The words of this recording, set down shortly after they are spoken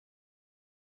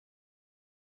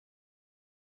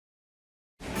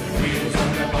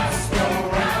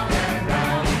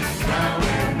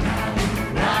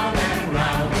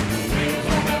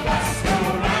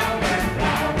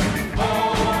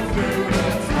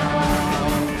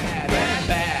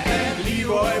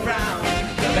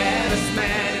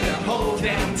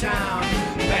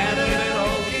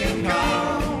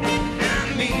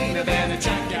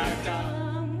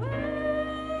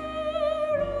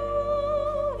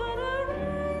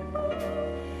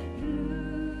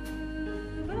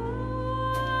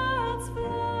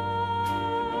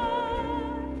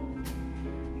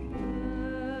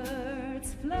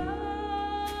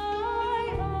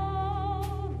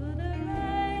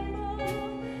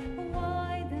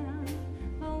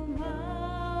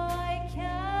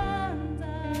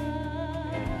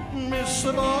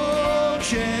Mr.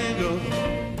 Bojangles,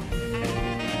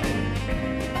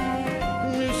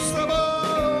 Mr.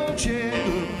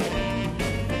 Bojangles,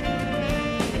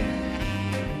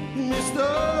 Mr.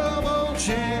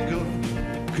 Bojangles,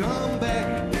 come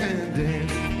back and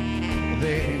dance,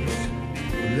 dance,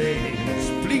 dance,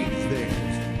 please dance.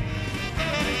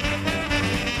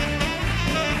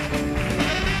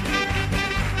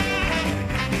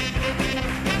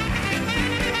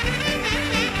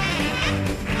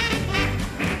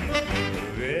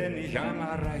 Wenn ich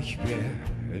einmal reich wär,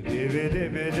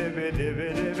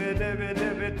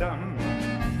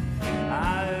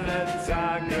 alle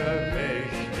Tage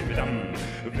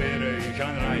wäre ich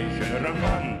ein reicher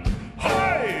Mann.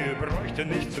 Hey, bräuchte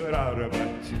nicht zur Arbeit.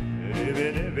 Wäre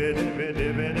ich ein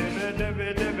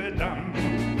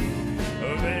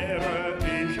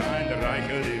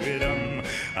reicher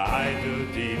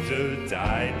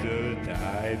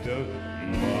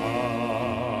Dividend, Mann.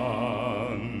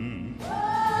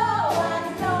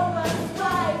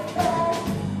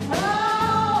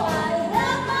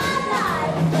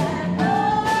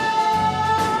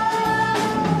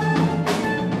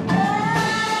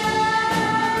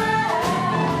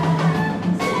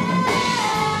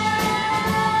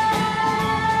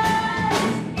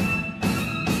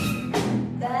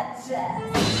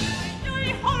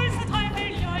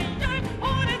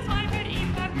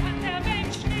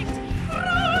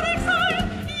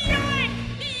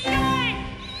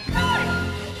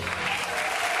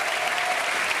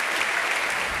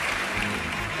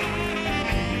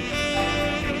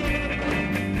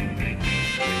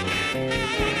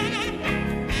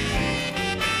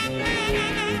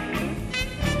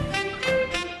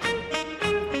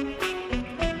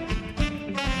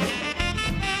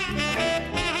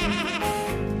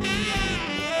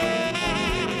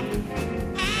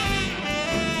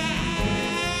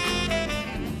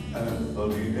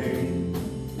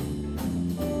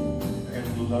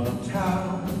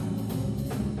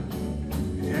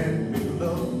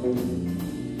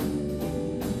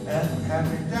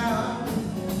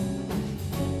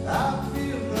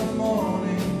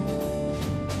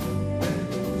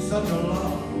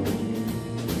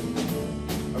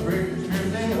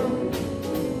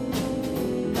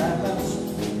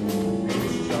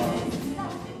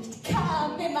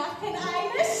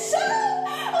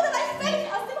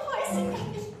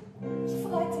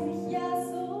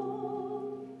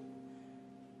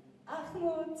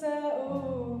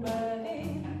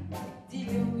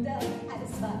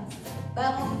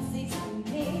 Warum siehst du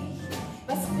nicht,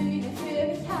 was Bühne für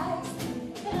mich heißt?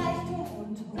 Reichtum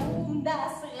und Ruhm,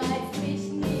 das reizt mich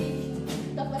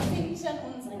nicht. Doch was sind schon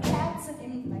unsere Kerzen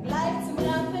im Vergleich zum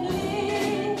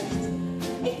Rampenlicht?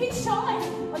 Ich bin scheu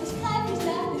und ich greif nicht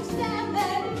nach den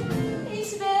Sternen.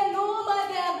 Ich wär nur mal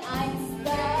gern eins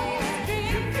sein.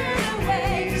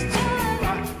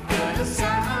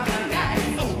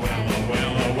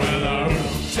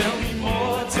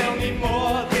 Tell me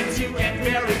more, did you get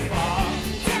very far?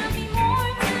 Tell me more,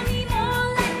 let me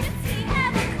see,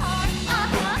 have a car.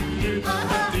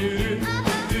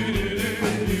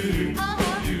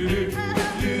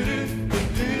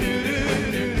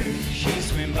 She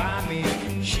swam by me,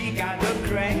 she got the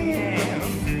cramp.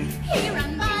 He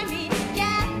ran by me,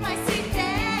 yeah, I see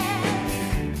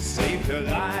that. Saved her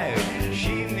life,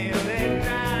 she nearly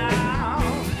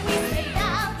drowned. We stayed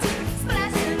out,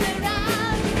 splashing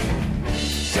around.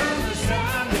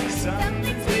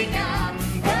 Something's begun,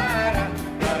 but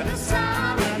a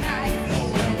summer night.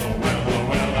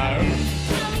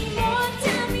 Tell me more,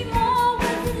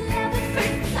 was it love at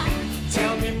first sight?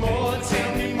 Tell me more,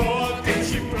 did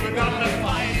you put on a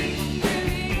fight?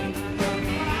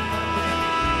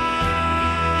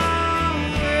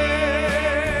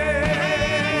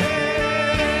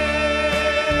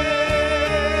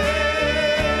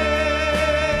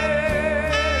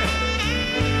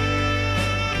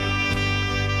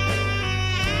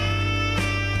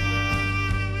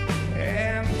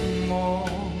 And more,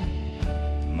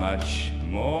 much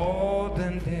more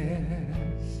than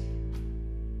this,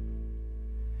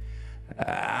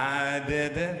 I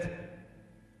did it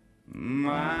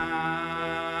my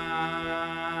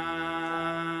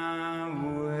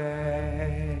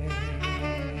way.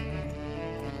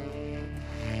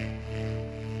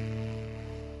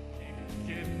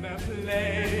 In the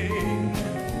plane,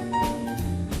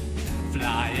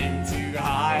 flying too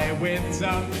high with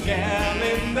some girl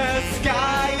in the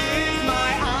sky is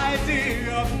my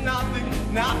idea of nothing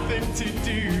to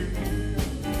do.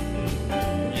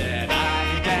 Yet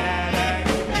I get a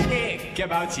kick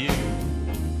about you.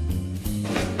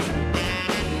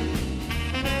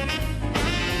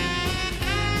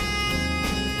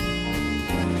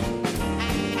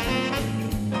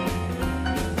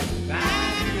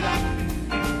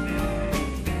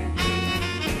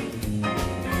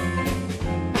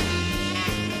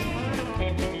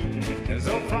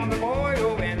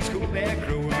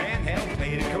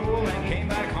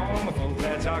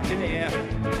 engineer.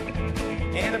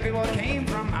 And the people came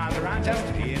from all around just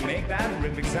to hear make that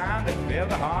rhythmic sound that filled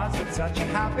the hearts with such a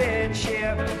happy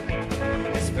cheer.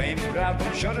 His fame spread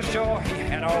from shore to shore. He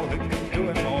had all the good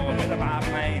doing more with a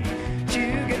biplane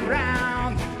to get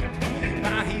round.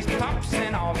 Now he's the tops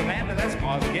in all the land, that's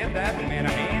cause to give that man a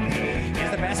hand.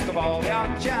 He's the best of all the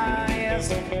giants.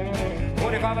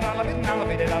 $45 bid, $50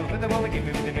 bid, the will give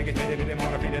me $50, make it $50,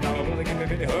 more $50, will give me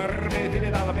 $50,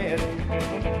 $50 bid.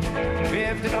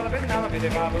 $50 bid,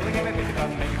 $55, will give me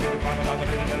 $50, make it $45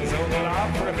 bid, so good off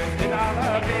for a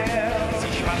 $50 bill.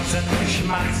 Sie schwatzen und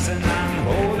schmatzen, dann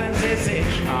holen sie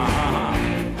sich,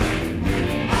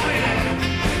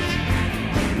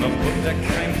 noch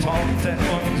Buttercreme, Torte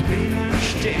und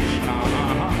Bienenstich,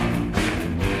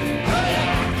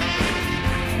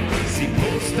 Sie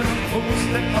pusten und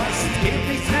pusten, fast geht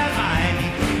nicht